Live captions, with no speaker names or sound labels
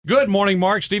Good morning,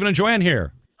 Mark. Stephen and Joanne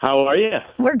here. How are you?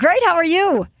 We're great. How are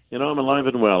you? You know, I'm alive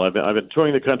and well. I've been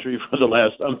touring the country for the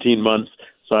last umpteen months,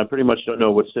 so I pretty much don't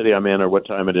know what city I'm in or what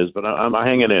time it is, but I'm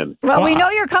hanging in. Well, we know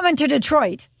you're coming to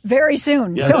Detroit very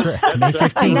soon. Yeah, so that's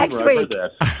right. next week.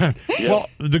 Yeah. Well,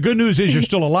 the good news is you're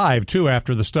still alive, too,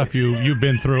 after the stuff you've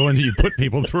been through and you put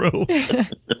people through. This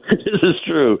is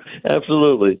true.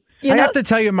 Absolutely. I have to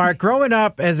tell you, Mark, growing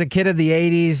up as a kid of the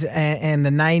 80s and the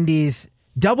 90s,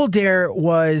 Double Dare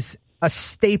was a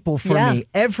staple for me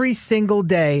every single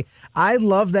day. I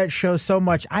love that show so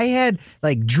much. I had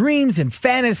like dreams and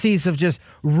fantasies of just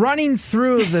running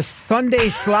through the Sunday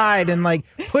slide and like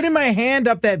putting my hand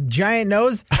up that giant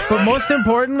nose. But most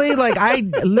importantly, like I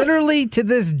literally to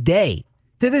this day,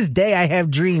 I have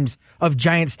dreams of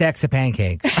giant stacks of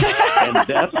pancakes. And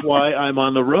that's why I'm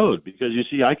on the road, because you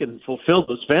see, I can fulfill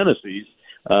those fantasies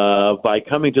by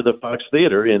coming to the Fox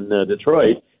Theater in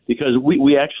Detroit, because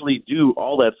we actually do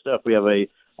all that stuff. We have a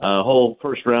whole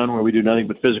first round where we do nothing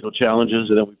but physical challenges,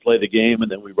 and then we play the game, and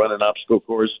then we run an obstacle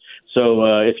course. So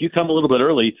if you come a little bit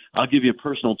early, I'll give you a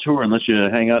personal tour and let you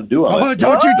hang out and do all that. Oh,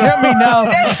 don't you tell me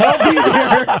now. I'll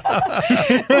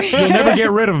be there. You'll never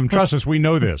get rid of them. Trust us, we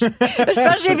know this.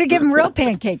 Especially if you give them real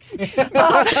pancakes.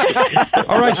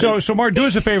 All right, so Mark, do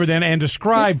us a favor then and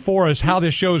describe for us how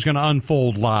this show is going to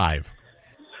unfold live.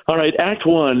 All right, Act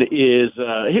One is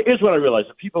here's what I realized.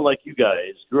 People like you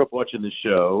guys grew up watching this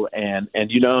show, and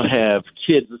you now have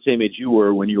kids the same age you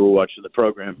were when you were watching the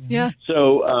program. Yeah.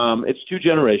 So it's two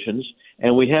generations,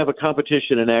 and we have a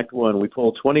competition in Act One. We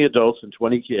pull 20 adults and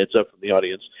 20 kids up from the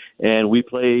audience, and we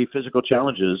play physical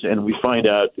challenges, and we find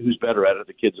out who's better at it,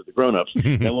 the kids or the grown-ups.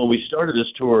 And when we started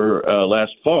this tour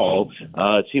last fall,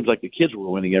 it seems like the kids were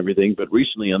winning everything, but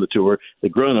recently on the tour, the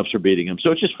grown-ups are beating them.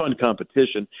 So it's just fun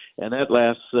competition, and that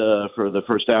lasts for the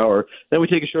first hour. Then we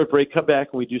take a short break, come back,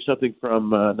 and we do something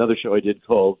from another show I did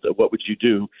called What Would You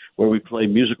Do?, where we play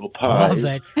musical pies. Love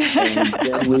that. And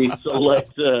then we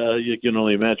select, you can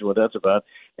only imagine what that's about.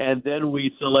 And then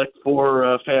we select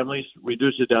 4 families,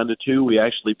 reduce it down to 2. We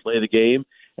actually play the game,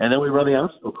 and then we run the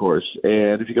obstacle course.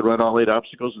 And if you could run all 8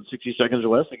 obstacles in 60 seconds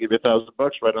or less, I give you $1,000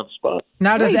 right on the spot.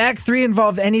 Now, does Act 3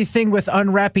 involve anything with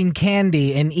unwrapping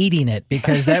candy and eating it?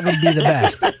 Because that would be the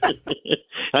best.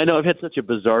 I know I've had such a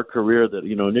bizarre career that,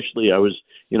 initially I was,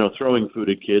 throwing food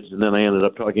at kids, and then I ended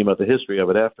up talking about the history of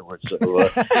it afterwards. So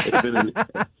it's been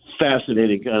a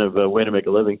fascinating kind of way to make a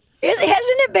living. Hasn't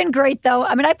it been great, though?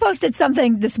 I mean, I posted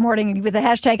something this morning with the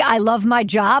hashtag I love my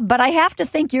job, but I have to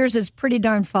think yours is pretty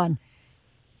darn fun.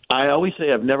 I always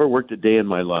say I've never worked a day in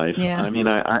my life. Yeah. I mean,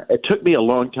 it took me a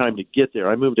long time to get there.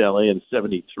 I moved to L.A. in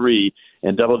 73,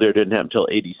 and Double Dare didn't happen until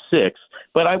 86.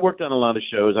 But I worked on a lot of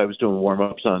shows. I was doing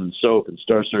warm-ups on Soap and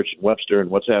Star Search and Webster and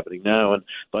What's Happening Now and a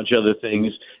bunch of other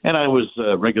things. And I was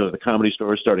regular at the Comedy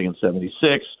Store starting in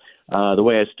 76. The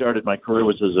way I started my career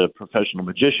was as a professional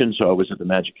magician, so I was at the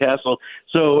Magic Castle.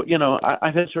 So,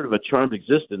 I've had sort of a charmed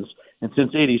existence. And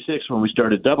since 86, when we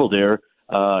started Double Dare,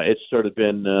 it's sort of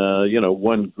been,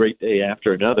 one great day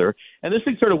after another. And this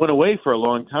thing sort of went away for a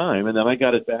long time, and then I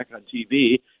got it back on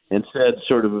TV and said,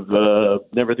 sort of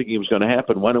never thinking it was going to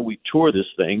happen, why don't we tour this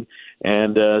thing?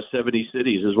 And 70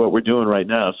 cities is what we're doing right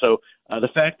now. So the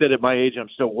fact that at my age I'm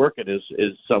still working is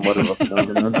somewhat of a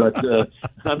phenomenon, but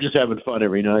I'm just having fun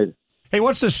every night. Hey,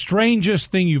 what's the strangest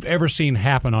thing you've ever seen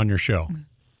happen on your show?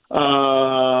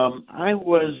 I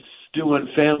was doing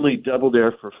Family Double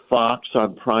Dare for Fox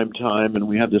on prime time, and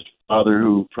we had this father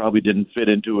who probably didn't fit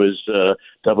into his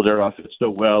Double Dare outfit so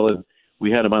well, and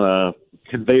we had him on a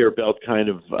conveyor belt kind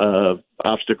of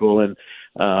obstacle, and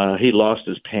he lost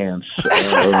his pants on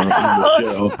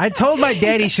the show. I told my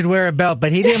dad he should wear a belt,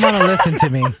 but he didn't want to listen to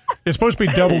me. It's supposed to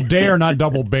be Double Dare, not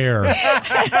Double Bear.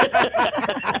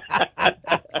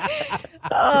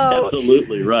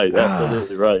 Absolutely right.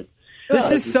 Absolutely right.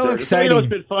 This is so exciting. It's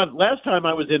been fun. Last time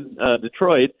I was in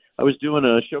Detroit, I was doing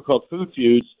a show called Food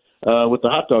Feuds with the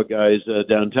hot dog guys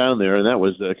downtown there, and that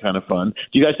was kind of fun.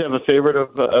 Do you guys have a favorite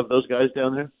of those guys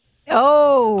down there?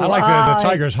 Oh, I like the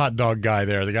Tigers hot dog guy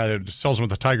there, the guy that sells them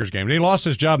at the Tigers game. And he lost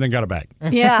his job and then got it back.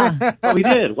 Yeah. Oh, he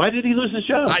did? Why did he lose his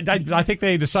job? I think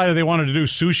they decided they wanted to do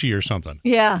sushi or something.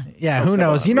 Yeah. Yeah, who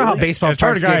knows? You know how baseball It's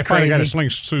hard parks get find a guy to crazy. sling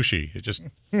sushi. It just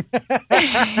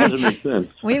Doesn't make sense.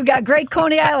 We've got great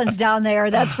Coney Islands down there,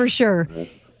 that's for sure.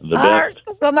 The best.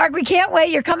 Well, Mark, we can't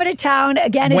wait. You're coming to town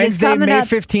again. It is Wednesday, coming May up.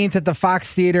 15th at the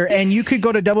Fox Theater, and you could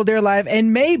go to Double Dare Live,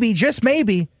 and maybe, just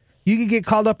maybe, you could get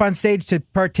called up on stage to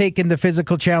partake in the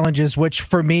physical challenges, which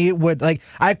for me would,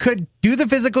 I could do the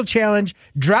physical challenge,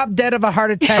 drop dead of a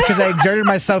heart attack because I exerted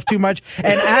myself too much,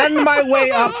 and on my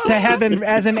way up to heaven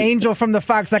as an angel from the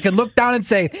Fox, I could look down and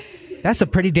say, That's a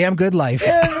pretty damn good life.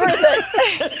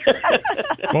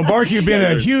 Well, Mark, you've been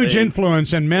a huge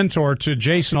influence and mentor to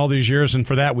Jason all these years, and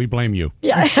for that, we blame you.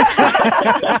 Yeah.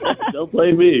 Don't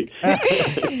blame me.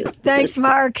 Thanks,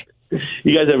 Mark.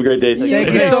 You guys have a great day.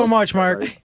 Thank you so much, Mark.